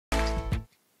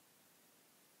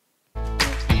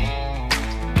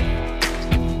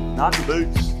Knockin'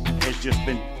 Boots has just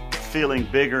been feeling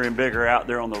bigger and bigger out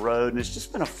there on the road, and it's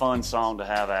just been a fun song to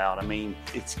have out. I mean,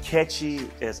 it's catchy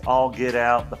as all get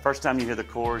out. The first time you hear the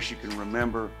chorus, you can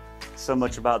remember so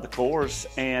much about the chorus,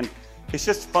 and it's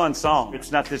just a fun song.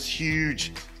 It's not this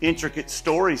huge, intricate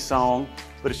story song,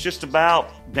 but it's just about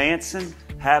dancing,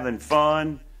 having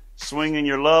fun, swinging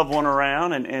your loved one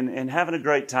around, and having a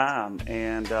great time.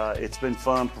 And it's been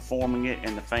fun performing it,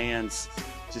 and the fans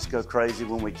just go crazy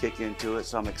when we kick into it.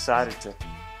 So I'm excited to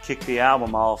kick the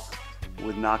album off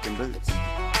with Knockin' Boots.